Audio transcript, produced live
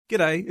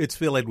G'day, it's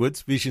Phil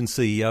Edwards, Vision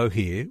CEO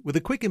here, with a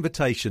quick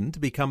invitation to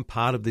become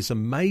part of this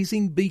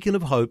amazing beacon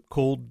of hope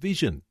called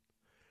Vision.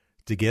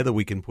 Together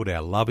we can put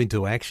our love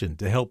into action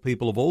to help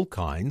people of all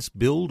kinds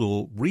build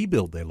or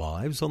rebuild their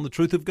lives on the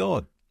truth of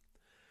God.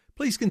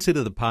 Please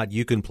consider the part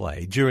you can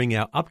play during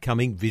our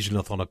upcoming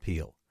Visionathon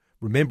appeal,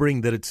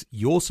 remembering that it's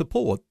your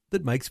support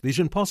that makes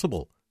Vision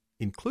possible,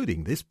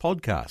 including this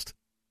podcast.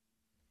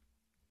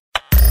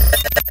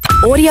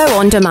 Audio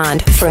on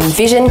demand from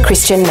Vision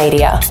Christian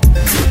Media.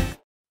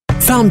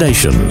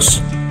 Foundations.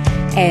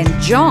 And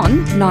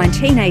John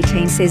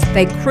 19:18 says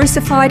they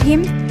crucified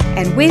him,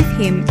 and with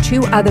him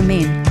two other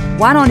men,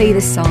 one on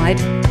either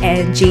side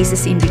and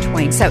Jesus in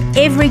between. So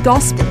every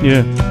gospel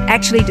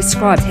actually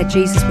describes how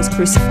Jesus was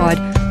crucified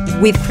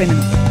with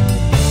criminals.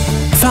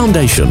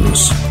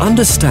 Foundations.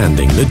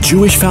 Understanding the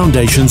Jewish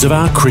foundations of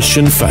our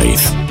Christian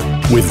faith.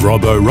 With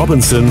Robbo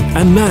Robinson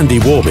and Mandy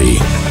Warby.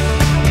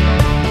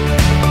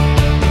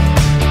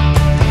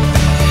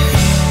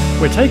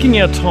 We're taking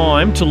our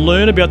time to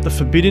learn about the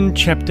forbidden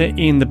chapter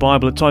in the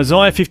Bible. It's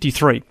Isaiah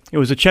 53. It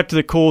was a chapter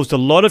that caused a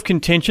lot of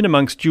contention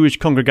amongst Jewish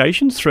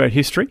congregations throughout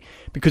history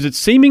because it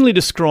seemingly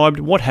described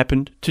what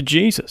happened to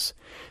Jesus.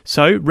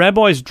 So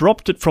rabbis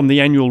dropped it from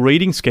the annual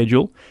reading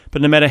schedule,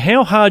 but no matter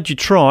how hard you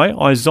try,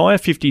 Isaiah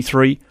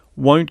 53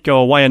 won't go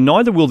away, and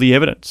neither will the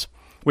evidence.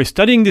 We're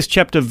studying this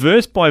chapter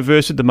verse by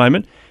verse at the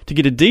moment to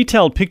get a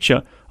detailed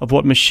picture of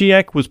what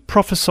Mashiach was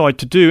prophesied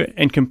to do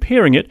and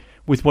comparing it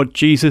with what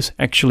Jesus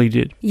actually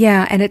did.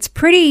 Yeah, and it's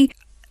pretty,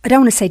 I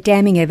don't want to say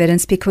damning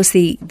evidence because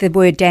the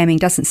word damning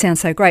doesn't sound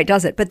so great,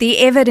 does it? But the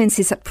evidence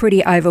is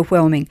pretty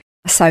overwhelming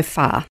so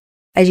far.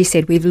 As you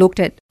said, we've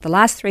looked at the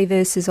last three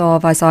verses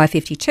of Isaiah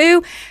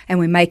 52 and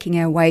we're making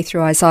our way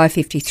through Isaiah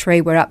 53.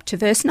 We're up to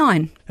verse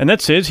 9. And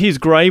that says, his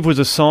grave was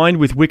assigned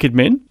with wicked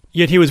men,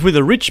 yet he was with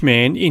a rich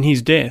man in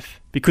his death,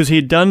 because he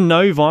had done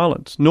no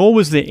violence, nor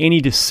was there any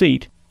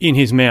deceit in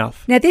his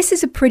mouth. Now, this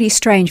is a pretty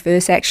strange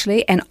verse,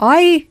 actually, and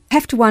I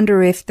have to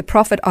wonder if the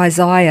prophet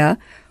Isaiah,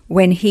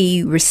 when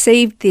he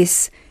received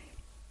this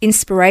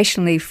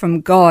inspirationally from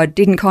God,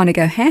 didn't kind of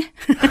go, huh?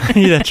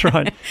 Yeah, that's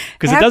right.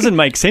 Because it doesn't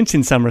make sense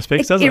in some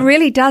respects, does it? It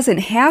really doesn't.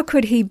 How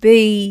could he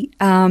be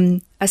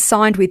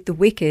assigned with the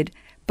wicked,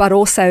 but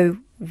also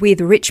with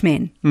rich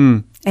men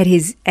at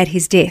his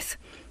death?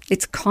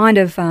 It's kind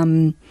of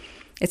a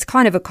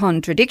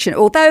contradiction.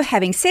 Although,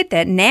 having said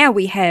that, now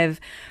we have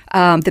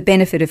the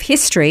benefit of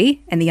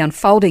history and the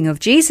unfolding of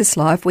Jesus'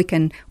 life. We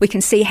can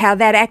see how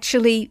that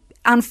actually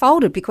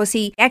unfolded, because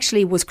he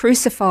actually was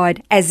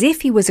crucified as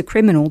if he was a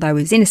criminal, though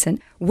he was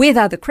innocent, with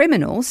other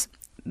criminals,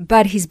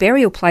 but his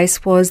burial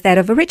place was that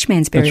of a rich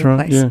man's burial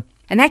place. Yeah.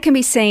 And that can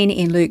be seen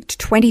in Luke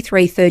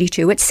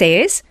 23:32. It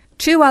says,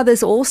 two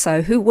others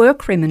also who were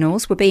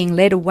criminals were being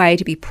led away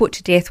to be put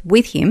to death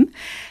with him.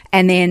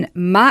 And then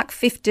Mark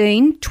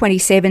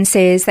 15:27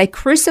 says, they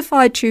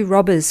crucified two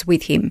robbers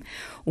with him,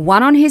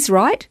 one on his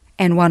right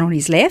and one on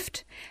his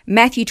left.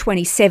 Matthew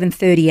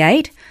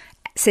 27:38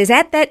 says,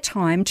 at that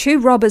time, two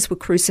robbers were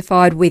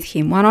crucified with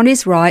him, one on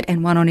his right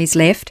and one on his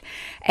left.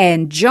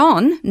 And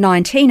John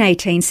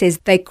 19:18 says,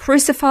 they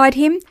crucified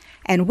him,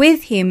 and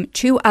with him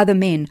two other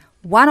men,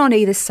 one on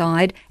either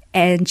side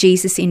and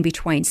Jesus in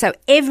between. So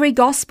every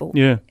gospel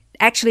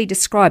actually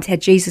describes how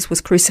Jesus was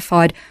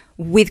crucified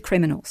with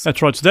criminals.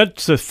 That's right. So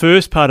that's the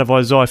first part of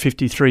Isaiah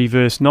 53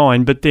 verse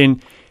 9. But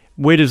then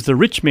where does the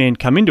rich man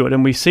come into it?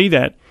 And we see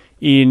that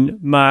in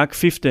Mark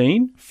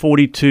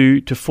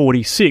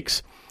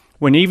 15:42-46.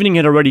 When evening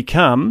had already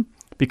come,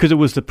 because it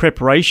was the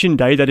preparation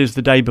day, that is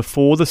the day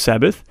before the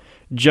Sabbath,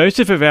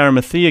 Joseph of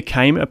Arimathea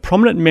came, a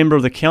prominent member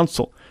of the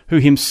council, who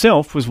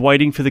himself was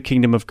waiting for the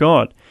kingdom of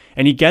God.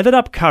 And he gathered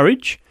up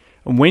courage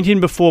and went in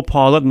before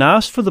Pilate and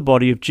asked for the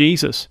body of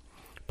Jesus.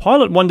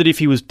 Pilate wondered if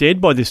he was dead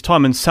by this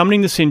time, and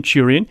summoning the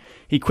centurion,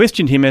 he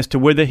questioned him as to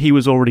whether he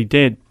was already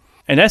dead.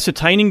 And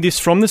ascertaining this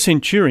from the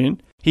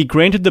centurion, he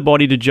granted the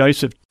body to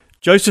Joseph.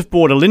 Joseph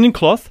bought a linen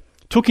cloth,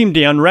 took him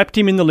down, wrapped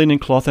him in the linen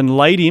cloth, and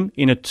laid him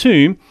in a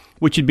tomb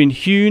which had been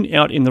hewn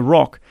out in the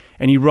rock,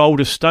 and he rolled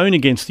a stone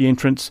against the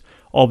entrance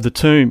of the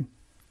tomb.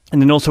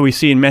 And then also we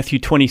see in Matthew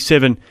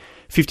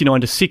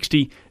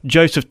 27:59-60,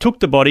 Joseph took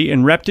the body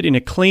and wrapped it in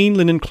a clean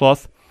linen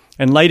cloth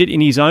and laid it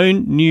in his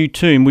own new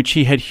tomb, which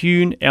he had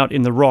hewn out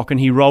in the rock, and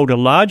he rolled a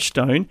large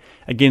stone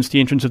against the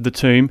entrance of the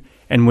tomb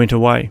and went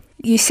away.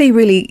 You see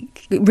really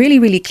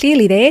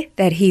clearly there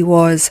that he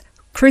was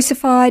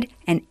crucified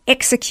and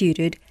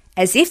executed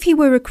as if he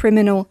were a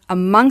criminal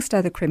amongst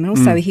other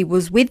criminals. So he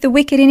was with the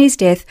wicked in his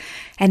death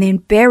and then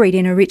buried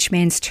in a rich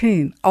man's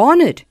tomb,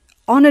 honoured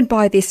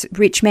by this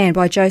rich man,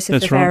 by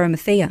Joseph of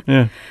Arimathea.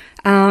 Yeah.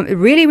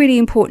 Really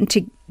important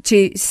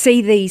to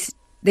see these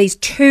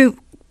two,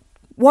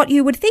 what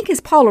you would think is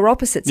polar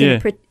opposites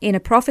in a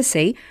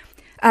prophecy,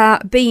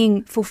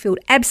 being fulfilled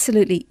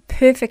absolutely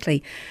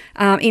perfectly.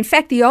 In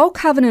fact, the Old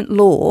Covenant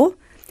law,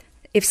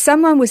 if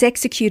someone was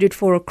executed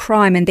for a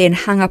crime and then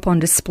hung up on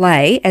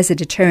display as a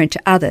deterrent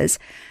to others,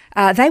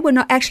 they were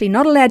not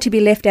allowed to be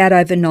left out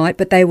overnight,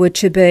 but they were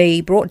to be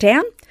brought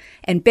down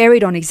and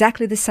buried on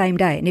exactly the same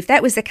day. And if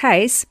that was the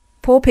case,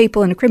 poor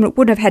people and a criminal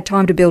wouldn't have had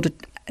time to build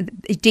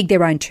dig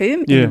their own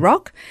tomb in the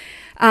rock.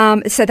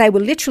 So they were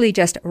literally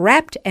just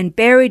wrapped and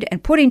buried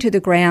and put into the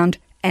ground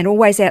and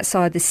always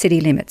outside the city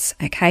limits,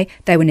 okay?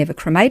 They were never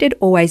cremated,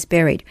 always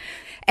buried.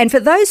 And for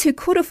those who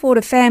could afford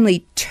a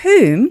family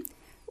tomb,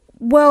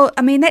 well,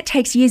 I mean, that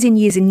takes years and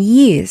years and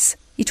years.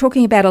 You're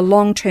talking about a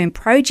long-term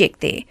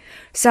project there.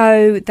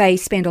 So they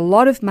spend a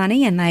lot of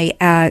money and they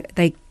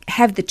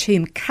have the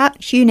tomb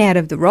hewn out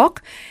of the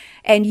rock.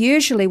 And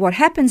usually what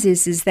happens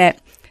is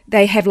that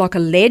they have like a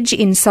ledge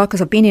inside,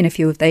 because I've been in a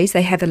few of these.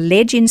 They have a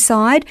ledge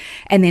inside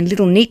and then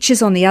little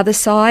niches on the other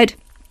side.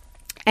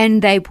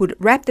 And they would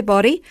wrap the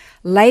body,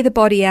 lay the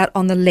body out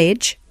on the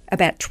ledge.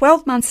 About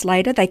 12 months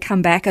later, they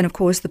come back, and of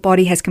course the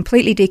body has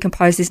completely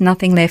decomposed. There's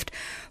nothing left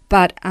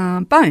but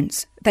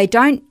bones. They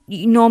don't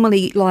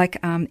normally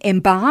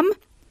embalm.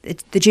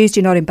 The Jews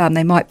do not embalm.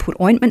 They might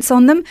put ointments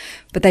on them,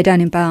 but they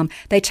don't embalm.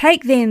 They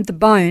take then the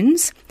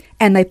bones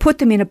and they put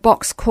them in a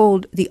box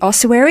called the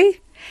ossuary,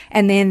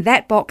 and then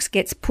that box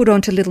gets put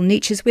onto little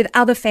niches with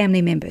other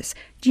family members.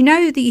 Do you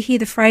know that you hear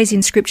the phrase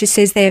in Scripture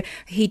says there,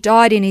 he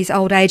died in his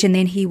old age and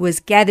then he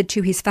was gathered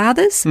to his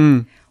fathers?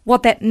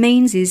 What that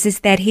means is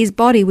that his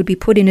body would be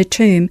put in a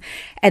tomb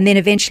and then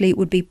eventually it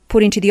would be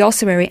put into the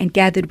ossuary and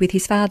gathered with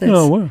his fathers.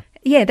 Oh, wow.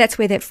 Yeah, that's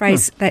where that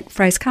phrase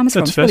comes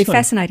from. It's really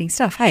fascinating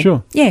stuff, hey?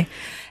 Sure. Yeah.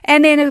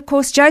 And then, of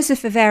course,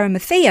 Joseph of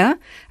Arimathea,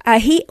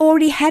 he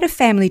already had a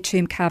family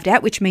tomb carved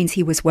out, which means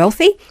he was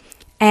wealthy.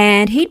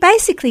 And he'd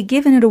basically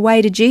given it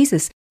away to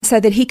Jesus so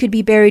that he could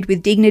be buried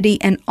with dignity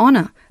and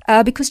honour,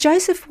 because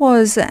Joseph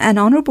was an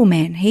honourable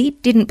man. He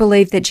didn't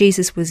believe that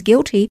Jesus was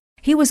guilty.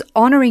 He was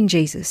honouring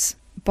Jesus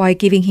by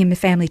giving him a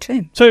family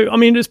tomb. So, I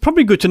mean, it's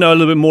probably good to know a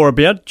little bit more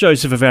about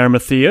Joseph of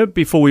Arimathea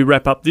before we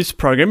wrap up this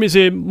program. Is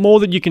there more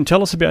that you can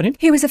tell us about him?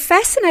 He was a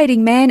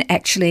fascinating man,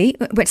 actually.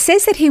 It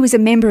says that he was a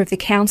member of the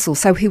council,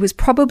 so he was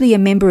probably a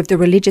member of the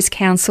religious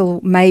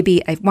council,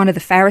 maybe one of the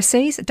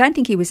Pharisees. I don't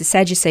think he was a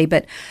Sadducee,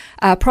 but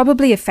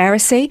probably a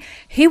Pharisee.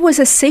 He was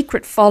a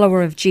secret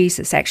follower of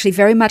Jesus, actually,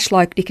 very much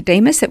like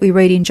Nicodemus that we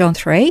read in John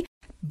 3.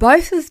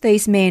 Both of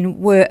these men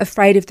were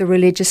afraid of the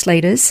religious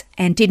leaders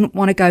and didn't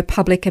want to go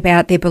public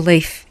about their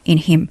belief in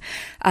him.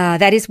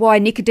 That is why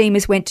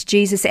Nicodemus went to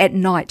Jesus at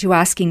night to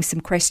ask him some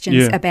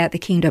questions about the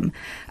kingdom.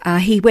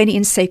 He went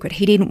in secret.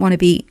 He didn't want to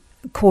be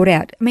caught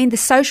out. I mean, the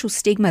social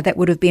stigma that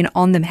would have been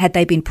on them had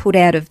they been put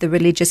out of the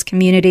religious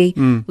community,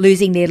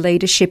 losing their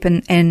leadership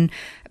and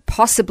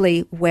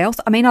possibly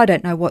wealth. I mean, I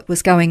don't know what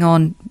was going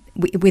on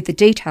with the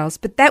details,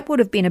 but that would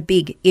have been a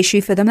big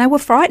issue for them. They were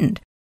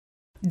frightened.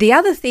 The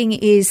other thing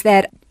is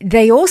that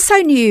they also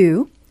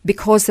knew,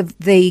 because of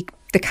the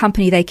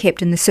company they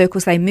kept and the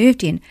circles they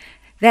moved in,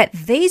 that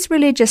these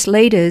religious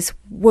leaders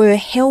were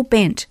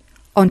hell-bent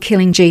on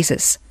killing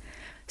Jesus.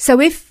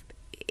 So if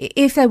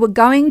they were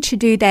going to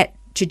do that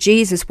to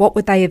Jesus, what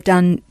would they have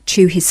done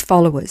to his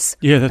followers?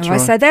 Yeah, that's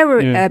right. So they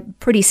were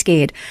pretty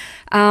scared.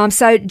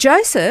 So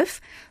Joseph,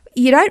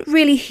 you don't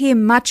really hear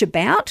much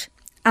about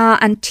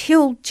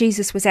until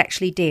Jesus was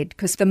actually dead,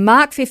 because the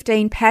Mark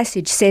 15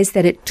 passage says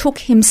that it took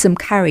him some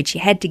courage. He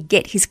had to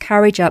get his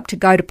courage up to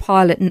go to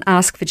Pilate and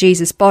ask for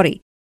Jesus' body.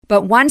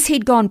 But once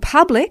he'd gone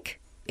public,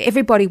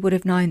 everybody would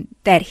have known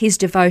that his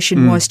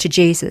devotion was to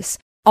Jesus,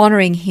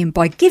 honouring him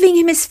by giving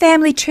him his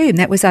family tomb.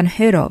 That was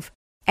unheard of.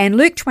 And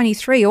Luke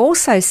 23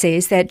 also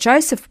says that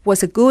Joseph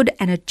was a good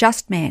and a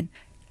just man.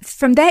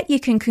 From that you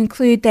can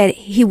conclude that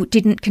he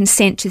didn't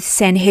consent to the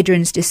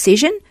Sanhedrin's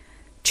decision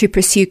to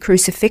pursue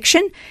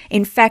crucifixion.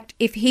 In fact,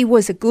 if he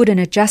was a good and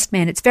a just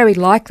man, it's very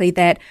likely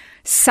that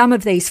some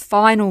of these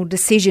final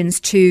decisions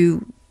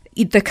to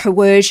the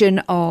coercion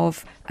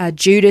of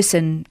Judas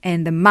and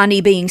the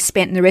money being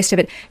spent and the rest of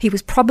it, he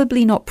was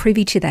probably not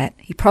privy to that.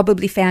 He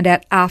probably found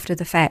out after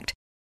the fact.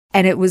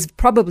 And it was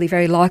probably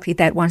very likely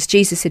that once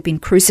Jesus had been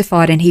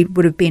crucified, and he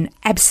would have been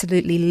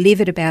absolutely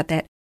livid about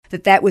that,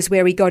 that was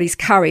where he got his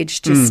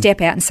courage to step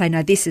out and say,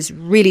 no, this is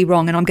really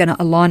wrong and I'm going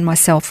to align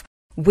myself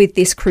with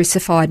this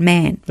crucified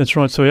man. That's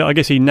right. So I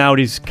guess he nailed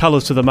his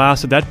colours to the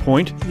mast at that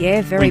point.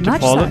 Yeah, very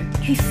much so.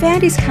 He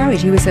found his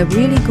courage. He was a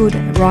really good,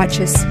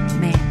 righteous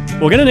man.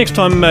 We're going to next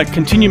time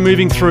continue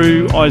moving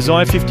through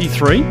Isaiah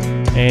 53,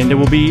 and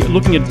we'll be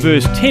looking at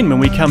verse 10 when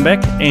we come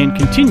back and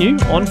continue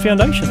on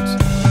Foundations.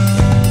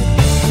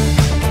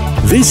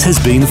 This has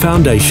been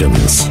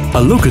Foundations,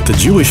 a look at the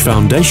Jewish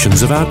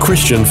foundations of our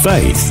Christian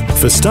faith.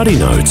 For study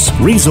notes,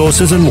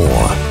 resources and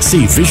more,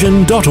 see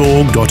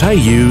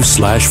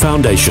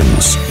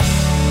vision.org.au/foundations.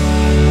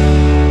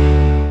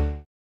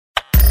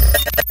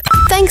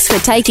 Thanks for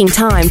taking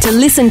time to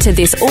listen to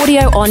this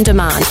audio on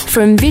demand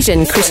from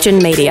Vision Christian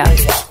Media.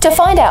 To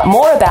find out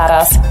more about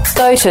us,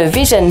 go to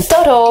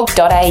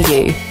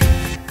vision.org.au.